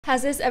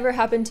Has this ever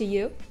happened to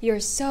you? You're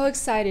so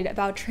excited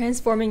about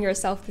transforming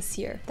yourself this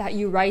year that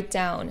you write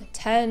down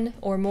 10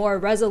 or more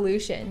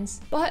resolutions,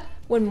 but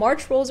when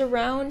March rolls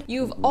around,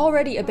 you've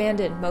already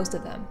abandoned most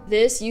of them.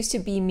 This used to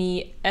be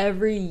me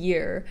every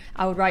year.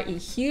 I would write a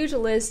huge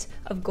list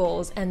of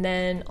goals and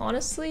then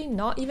honestly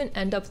not even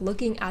end up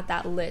looking at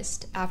that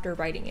list after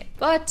writing it.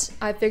 But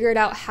I figured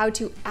out how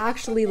to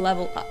actually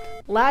level up.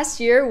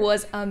 Last year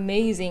was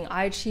amazing.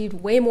 I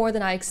achieved way more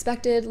than I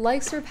expected,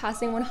 like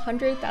surpassing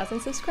 100,000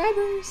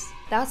 subscribers.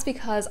 That's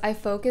because I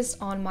focused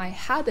on my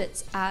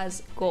habits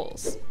as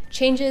goals.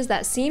 Changes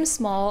that seem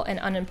small and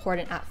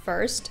unimportant at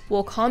first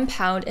will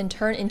compound and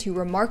turn into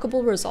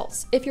remarkable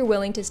results if you're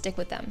willing to stick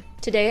with them.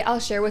 Today, I'll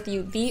share with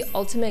you the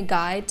ultimate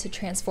guide to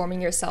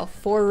transforming yourself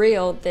for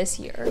real this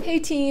year. Hey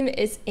team,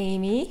 it's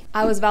Amy.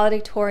 I was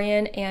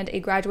valedictorian and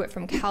a graduate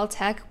from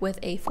Caltech with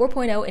a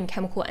 4.0 in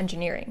chemical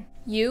engineering.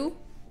 You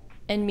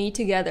and me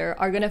together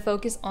are going to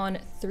focus on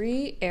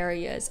 3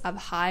 areas of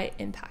high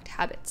impact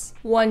habits.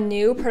 1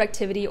 new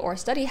productivity or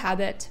study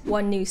habit,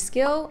 1 new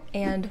skill,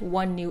 and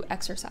 1 new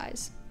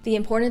exercise. The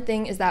important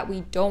thing is that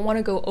we don't want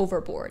to go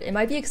overboard. It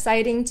might be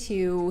exciting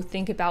to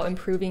think about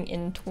improving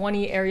in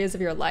 20 areas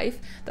of your life,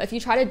 but if you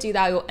try to do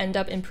that, you'll end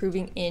up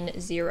improving in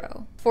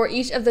 0. For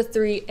each of the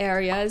 3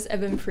 areas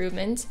of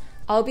improvement,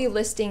 I'll be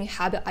listing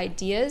habit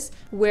ideas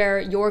where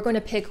you're going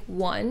to pick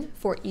 1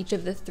 for each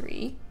of the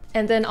 3.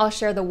 And then I'll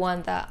share the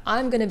one that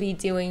I'm going to be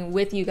doing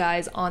with you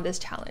guys on this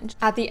challenge.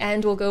 At the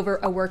end, we'll go over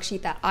a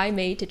worksheet that I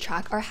made to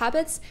track our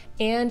habits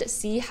and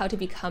see how to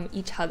become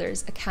each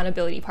other's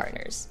accountability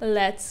partners.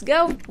 Let's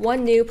go!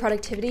 1 new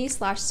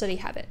productivity/study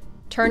habit.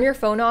 Turn your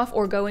phone off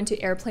or go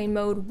into airplane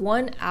mode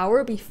 1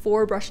 hour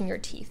before brushing your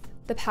teeth.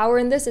 The power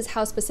in this is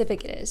how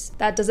specific it is.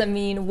 That doesn't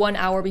mean 1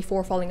 hour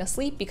before falling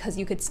asleep because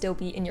you could still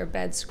be in your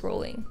bed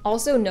scrolling.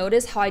 Also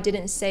notice how I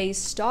didn't say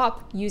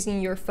stop using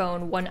your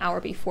phone 1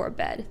 hour before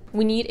bed.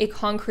 We need a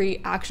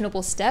concrete,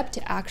 actionable step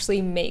to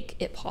actually make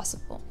it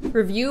possible.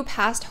 Review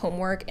past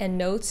homework and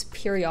notes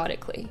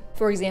periodically.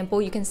 For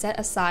example, you can set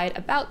aside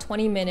about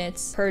 20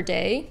 minutes per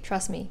day.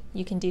 Trust me,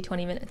 you can do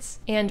 20 minutes.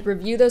 And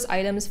review those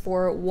items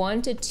for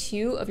 1 to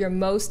 2 of your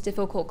most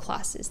difficult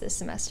classes this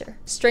semester.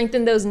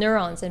 Strengthen those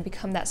neurons and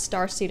become that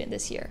star student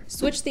this year.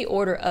 Switch the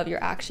order of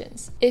your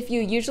actions. If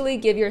you usually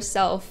give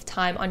yourself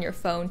time on your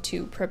phone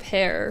to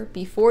prepare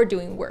before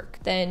doing work,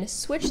 then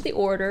switch the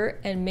order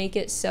and make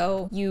it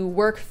so you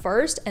work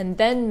first and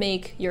then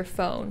make your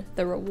phone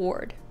the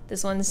reward.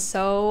 This one's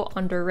so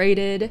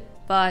underrated,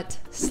 but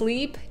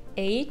sleep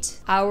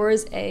 8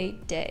 hours a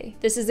day.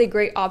 This is a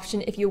great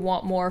option if you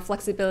want more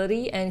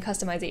flexibility and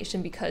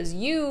customization because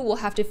you will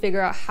have to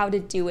figure out how to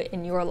do it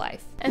in your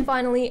life. And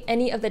finally,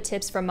 any of the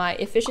tips from my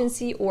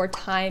efficiency or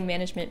time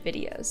management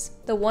videos.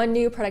 The 1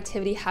 new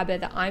productivity habit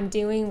that I'm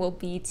doing will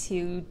be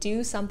to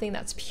do something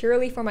that's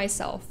purely for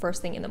myself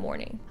first thing in the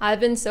morning. I've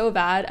been so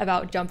bad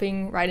about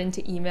jumping right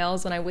into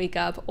emails when I wake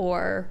up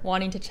or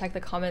wanting to check the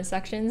comment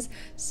sections,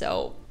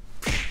 so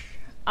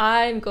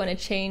I'm going to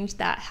change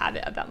that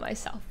habit about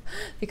myself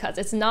because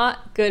it's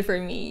not good for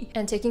me.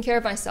 And taking care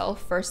of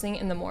myself first thing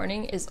in the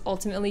morning is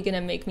ultimately going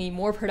to make me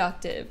more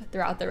productive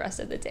throughout the rest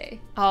of the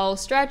day. I'll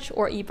stretch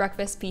or eat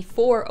breakfast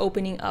before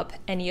opening up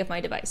any of my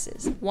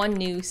devices. 1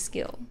 new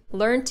skill.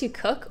 Learn to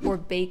cook or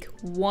bake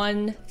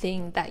 1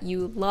 thing that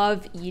you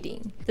love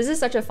eating. This is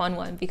such a fun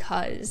one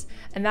because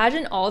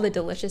imagine all the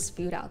delicious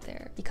food out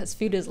there because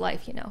food is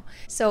life, you know.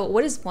 So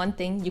what is 1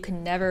 thing you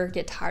can never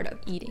get tired of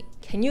eating?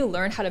 Can you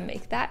learn how to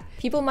make that?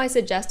 People might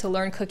suggest to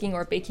learn cooking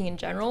or baking in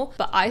general,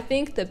 but I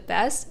think the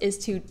best is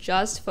to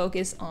just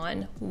focus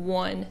on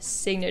 1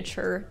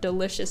 signature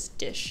delicious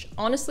dish.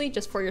 Honestly,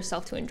 just for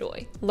yourself to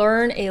enjoy.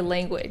 Learn a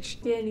language.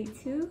 Yeah, me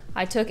too.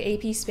 I took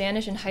AP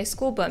Spanish in high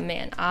school, but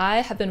man,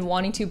 I have been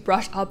wanting to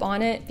brush up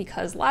on it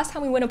because last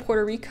time we went to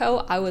Puerto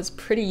Rico, I was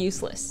pretty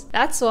useless.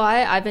 That's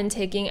why I've been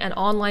taking an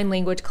online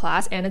language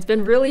class and it's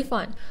been really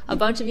fun. A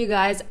bunch of you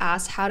guys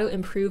asked how to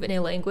improve in a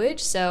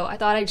language, so I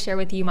thought I'd share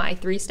with you my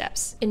 3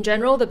 steps. In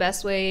general, the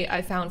best way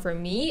I found for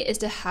me is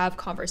to have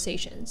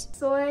conversations.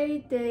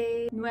 Soy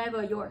de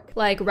Nueva York.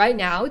 Like right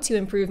now, to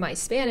improve my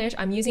Spanish,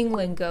 I'm using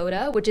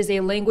Lingoda, which is a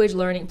language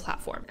learning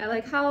platform. I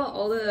like how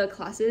all the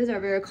classes are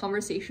very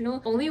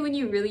conversational. Only when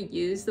you really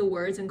use the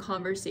words in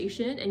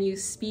conversation and you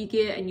speak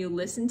it and you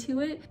listen to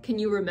it, can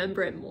you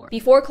remember it more.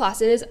 Before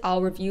classes,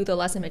 I'll review the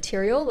lesson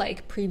material,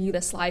 like preview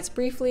the slides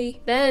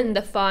briefly. Then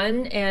the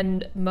fun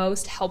and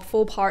most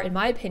helpful part, in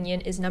my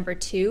opinion, is number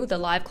 2, the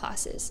live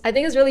classes. I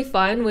think it's really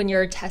fun when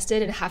you're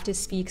tested and have to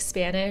speak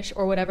Spanish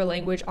or whatever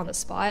language on the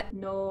spot.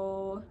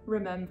 No,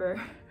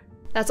 remember.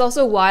 That's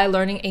also why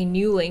learning a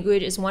new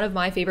language is one of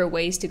my favorite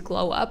ways to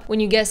glow up.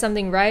 When you get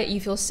something right, you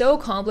feel so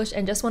accomplished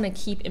and just want to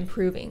keep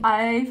improving.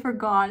 I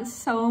forgot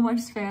so much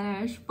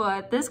Spanish,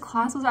 but this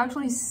class was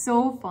actually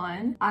so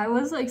fun. I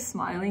was like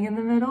smiling in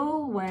the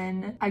middle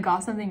when I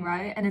got something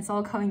right and it's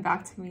all coming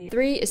back to me.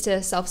 3 is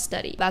to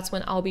self-study. That's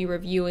when I'll be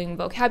reviewing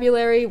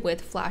vocabulary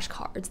with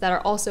flashcards that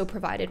are also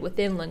provided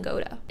within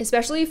Lingoda.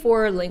 Especially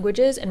for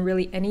languages and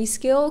really any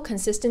skill,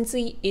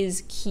 consistency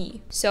is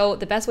key. So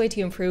the best way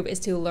to improve is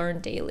to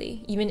learn daily.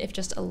 day, even if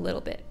just a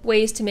little bit.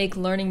 Ways to make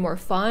learning more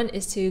fun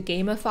is to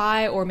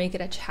gamify or make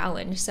it a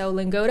challenge. So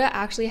Lingoda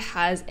actually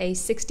has a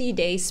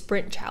 60-day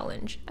sprint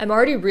challenge. I'm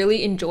already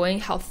really enjoying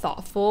how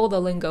thoughtful the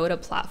Lingoda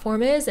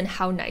platform is and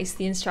how nice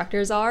the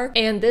instructors are.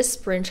 And this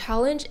sprint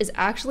challenge is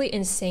actually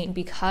insane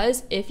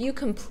because if you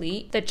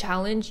complete the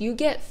challenge, you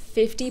get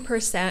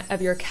 50%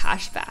 of your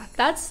cash back.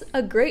 That's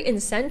a great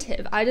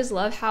incentive. I just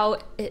love how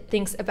it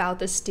thinks about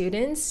the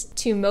students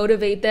to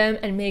motivate them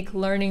and make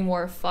learning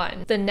more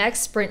fun. The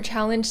next sprint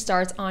challenge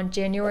starts on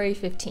January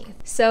 15th.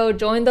 So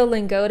join the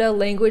Lingoda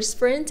language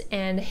sprint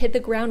and hit the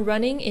ground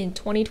running in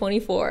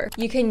 2024.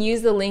 You can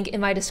use the link in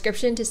my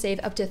description to save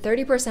up to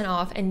 30%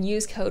 off and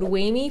use code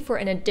WAMI for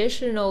an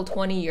additional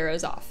 20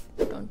 euros off.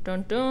 Dun,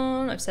 dun,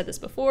 dun. I've said this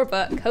before,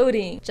 but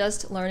coding.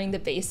 Just learning the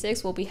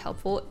basics will be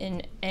helpful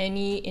in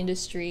any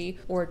industry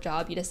or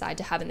job you decide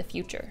to have in the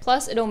future.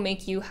 Plus, it'll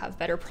make you have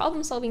better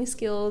problem-solving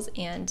skills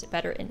and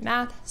better in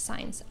math,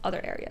 science,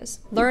 other areas.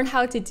 Learn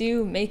how to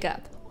do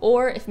makeup.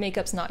 Or if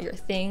makeup's not your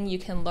thing, you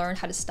can learn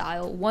how to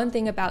style one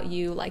thing about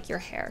you, like your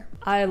hair.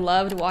 I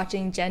loved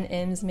watching Jen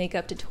Im's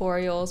makeup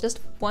tutorials. Just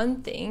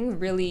one thing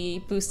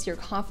really boosts your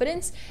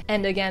confidence.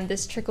 And again,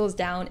 this trickles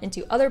down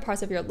into other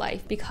parts of your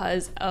life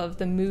because of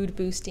the mood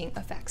boosting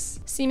effects.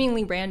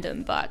 Seemingly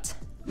random, but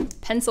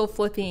pencil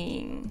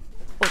flipping.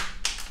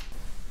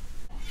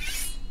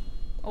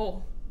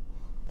 Oh,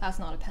 that's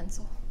not a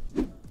pencil.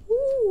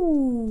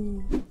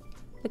 Ooh,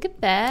 look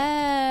at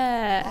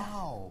that.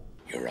 Wow.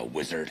 You're a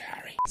wizard,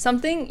 Harry.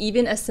 Something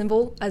even as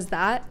simple as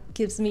that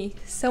gives me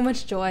so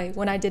much joy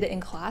when I did it in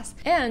class.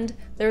 And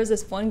there was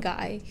this one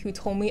guy who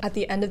told me at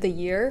the end of the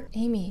year,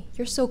 Amy,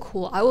 you're so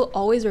cool. I will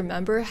always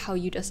remember how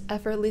you just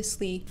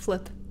effortlessly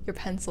flip your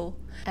pencil.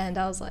 And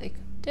I was like,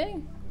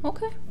 dang,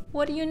 okay.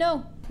 What do you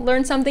know?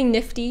 Learn something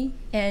nifty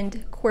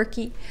and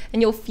quirky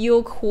and you'll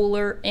feel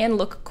cooler and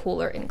look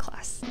cooler in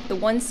class. The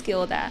one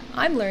skill that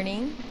I'm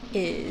learning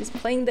is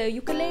playing the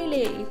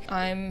ukulele.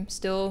 I'm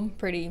still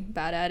pretty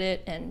bad at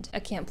it and I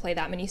can't play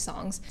that many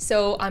songs.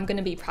 So I'm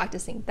gonna be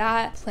practicing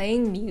that.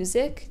 Playing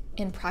music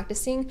and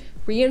practicing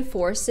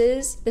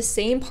reinforces the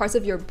same parts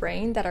of your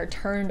brain that are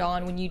turned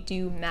on when you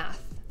do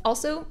math.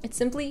 Also, it's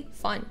simply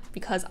fun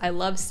because I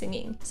love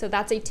singing. So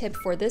that's a tip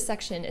for this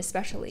section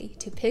especially,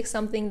 to pick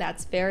something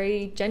that's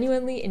very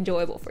genuinely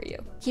enjoyable for you.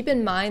 Keep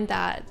in mind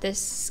that this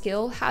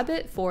skill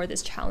habit for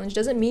this challenge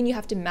doesn't mean you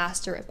have to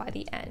master it by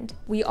the end.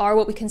 We are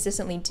what we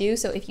consistently do,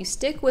 so if you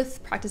stick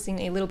with practicing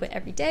a little bit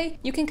every day,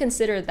 you can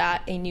consider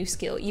that a new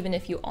skill even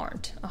if you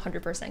aren't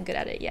 100% good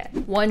at it yet.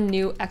 One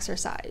new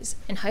exercise.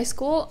 In high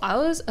school, I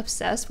was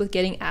obsessed with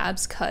getting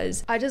abs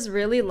because I just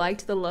really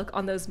liked the look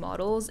on those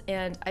models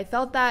and I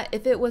felt that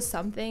if it was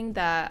something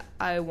that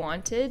I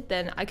wanted,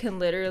 then I can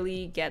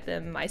literally get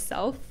them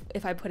myself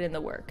if I put in the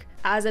work.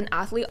 As an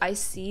athlete, I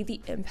see the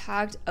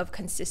impact of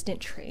consistent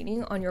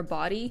training on your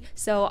body,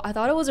 so I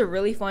thought it was a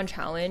really fun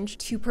challenge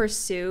to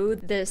pursue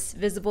this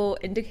visible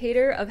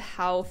indicator of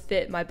how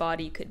fit my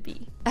body could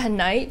be. At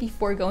night,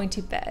 before going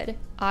to bed,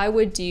 I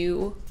would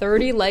do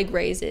 30 leg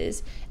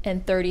raises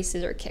and 30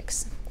 scissor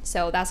kicks.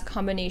 So that's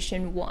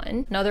combination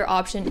one. Another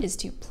option is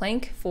to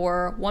plank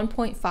for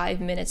 1.5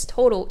 minutes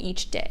total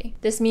each day.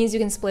 This means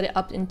you can split it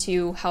up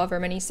into however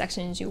many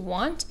sections you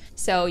want.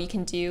 So you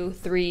can do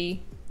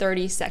 3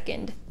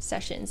 30-second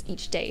sessions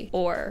each day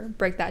or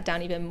break that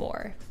down even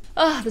more.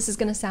 This is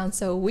gonna sound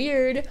so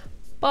weird,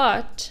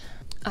 but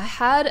I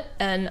had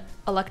an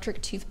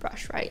electric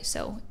toothbrush, right?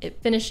 So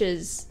it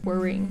finishes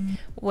whirring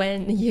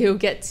when you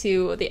get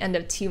to the end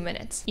of 2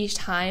 minutes. Each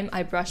time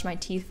I brush my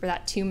teeth for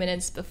that 2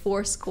 minutes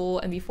before school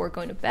and before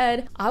going to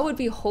bed, I would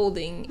be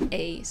holding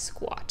a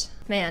squat.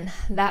 Man,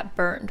 that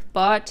burned,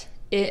 but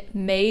it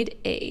made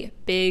a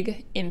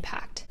big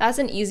impact. That's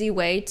an easy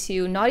way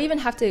to not even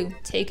have to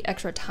take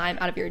extra time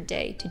out of your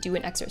day to do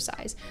an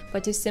exercise,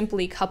 but to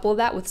simply couple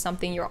that with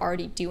something you're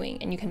already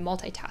doing and you can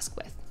multitask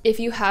with.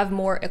 If you have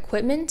more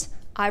equipment,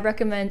 I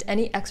recommend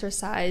any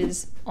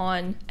exercise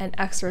on an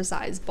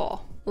exercise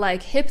ball,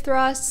 like hip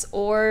thrusts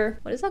or,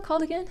 what is that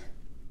called again?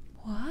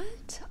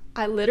 What?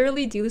 I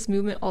literally do this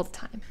movement all the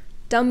time.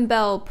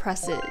 Dumbbell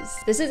presses.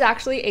 This is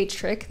actually a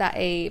trick that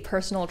a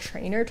personal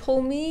trainer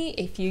told me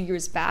a few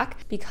years back,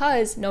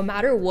 because no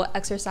matter what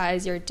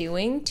exercise you're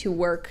doing to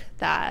work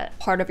that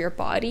part of your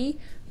body,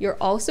 you're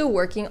also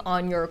working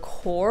on your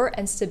core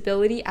and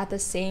stability at the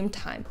same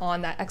time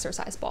on that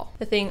exercise ball.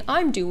 The thing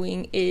I'm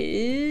doing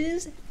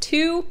is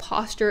 2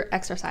 posture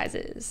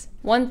exercises.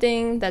 One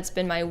thing that's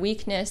been my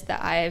weakness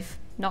that I've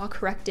not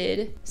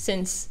corrected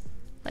since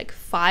like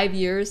 5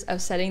 years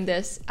of setting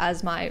this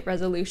as my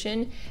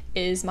resolution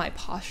is my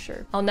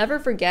posture. I'll never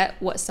forget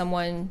what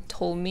someone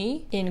told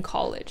me in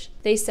college.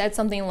 They said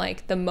something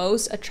like the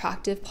most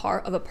attractive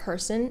part of a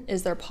person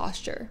is their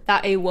posture.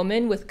 That a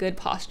woman with good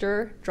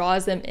posture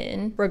draws them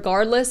in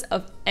regardless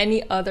of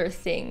any other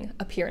thing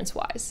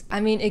appearance-wise.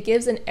 I mean, it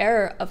gives an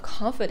air of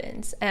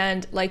confidence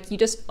and like you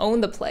just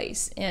own the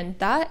place, and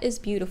that is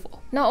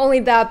beautiful. Not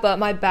only that, but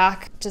my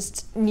back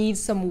just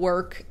needs some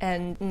work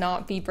and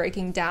not be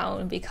breaking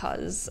down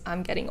because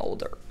I'm getting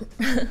older.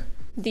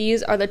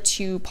 These are the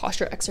 2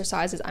 posture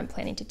exercises I'm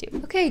planning to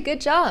do. Okay, good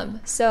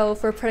job. So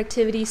for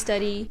productivity,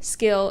 study,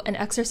 skill, and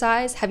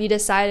exercise, have you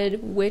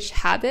decided which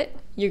habit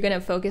you're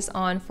gonna focus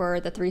on for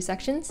the 3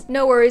 sections?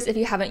 No worries if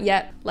you haven't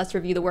yet, let's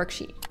review the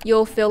worksheet.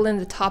 You'll fill in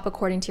the top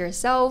according to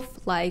yourself,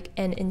 like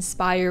an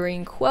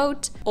inspiring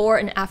quote or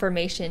an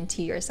affirmation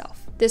to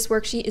yourself. This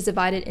worksheet is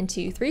divided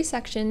into 3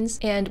 sections,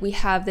 and we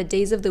have the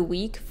days of the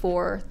week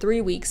for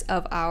 3 weeks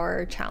of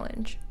our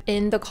challenge.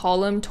 In the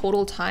column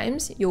total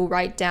times, you'll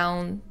write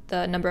down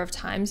the number of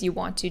times you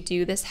want to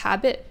do this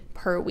habit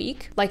per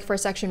week. Like for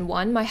section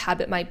 1, my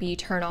habit might be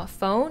turn off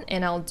phone,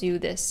 and I'll do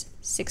this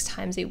 6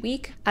 times a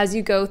week. As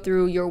you go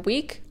through your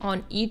week,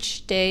 on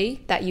each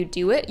day that you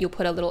do it, you'll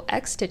put a little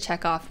X to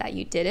check off that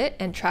you did it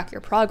and track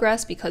your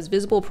progress, because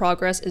visible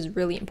progress is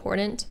really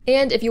important.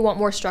 And if you want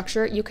more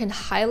structure, you can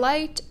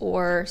highlight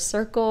or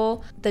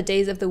circle the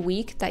days of the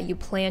week that you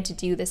plan to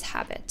do this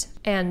habit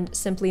and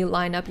simply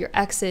line up your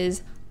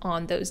X's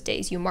on those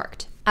days you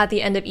marked. At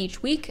the end of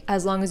each week,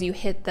 as long as you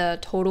hit the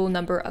total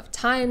number of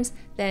times,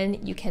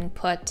 then you can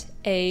put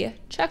a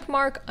check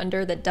mark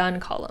under the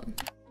done column.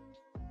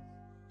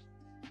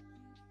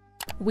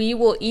 We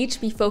will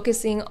each be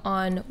focusing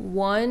on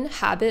 1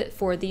 habit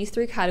for these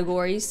 3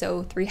 categories,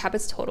 so 3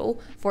 habits total,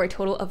 for a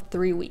total of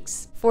 3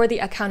 weeks. For the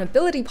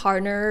accountability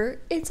partner,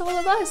 it's all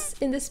of us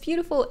in this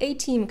beautiful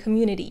A-team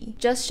community.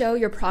 Just show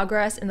your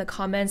progress in the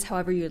comments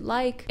however you'd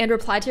like, and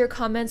reply to your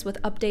comments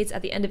with updates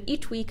at the end of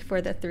each week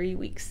for the 3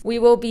 weeks. We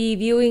will be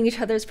viewing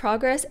each other's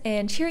progress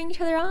and cheering each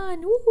other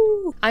on.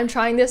 Woo! I'm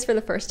trying this for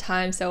the first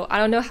time, so I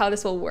don't know how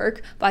this will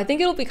work, but I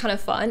think it'll be kind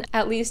of fun.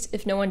 At least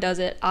if no one does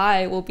it,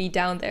 I will be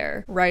down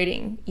there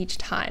writing each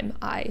time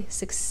I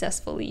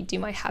successfully do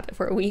my habit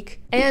for a week.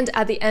 And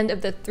at the end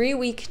of the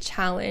 3-week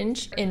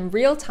challenge, in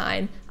real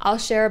time, I'll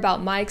share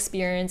about my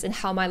experience and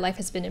how my life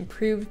has been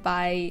improved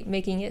by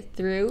making it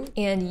through.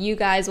 And you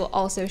guys will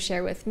also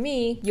share with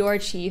me your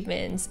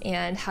achievements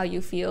and how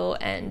you feel,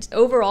 and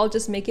overall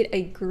just make it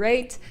a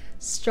great,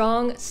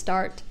 strong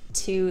start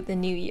to the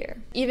new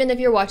year. Even if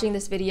you're watching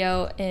this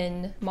video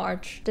in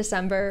March,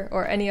 December,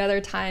 or any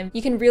other time,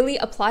 you can really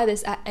apply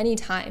this at any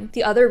time.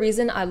 The other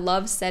reason I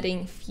love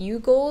setting few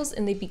goals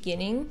in the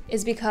beginning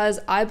is because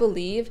I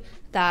believe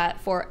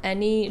that for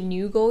any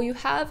new goal you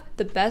have,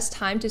 the best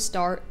time to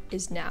start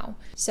is now.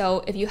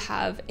 So if you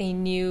have a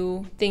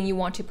new thing you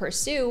want to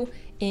pursue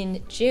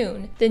in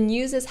June, then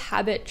use this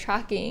habit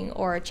tracking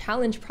or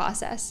challenge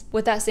process.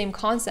 With that same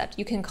concept,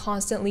 you can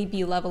constantly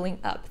be leveling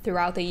up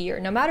throughout the year,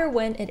 no matter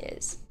when it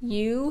is.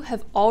 You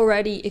have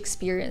already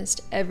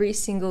experienced every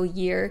single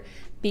year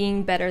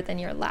being better than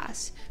your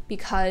last,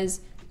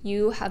 because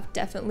you have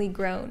definitely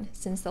grown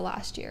since the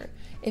last year.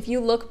 If you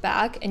look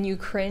back and you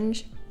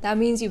cringe, that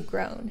means you've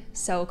grown.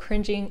 So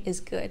cringing is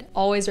good.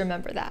 Always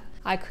remember that.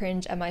 I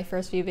cringe at my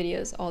first few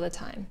videos all the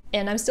time,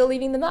 and I'm still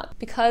leaving them up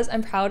because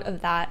I'm proud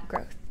of that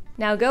growth.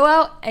 Now go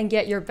out and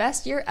get your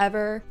best year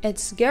ever.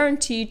 It's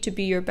guaranteed to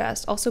be your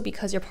best, also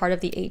because you're part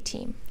of the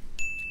A-team.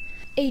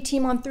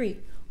 A-team on 3.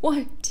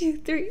 1, 2,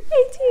 3,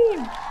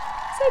 A-team!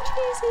 So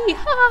cheesy,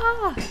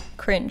 ha!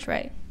 Cringe,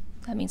 right?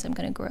 That means I'm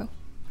gonna grow.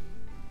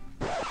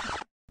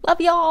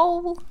 Love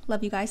y'all!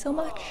 Love you guys so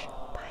much.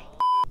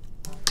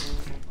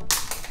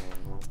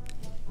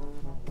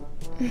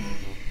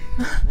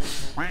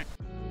 Bye.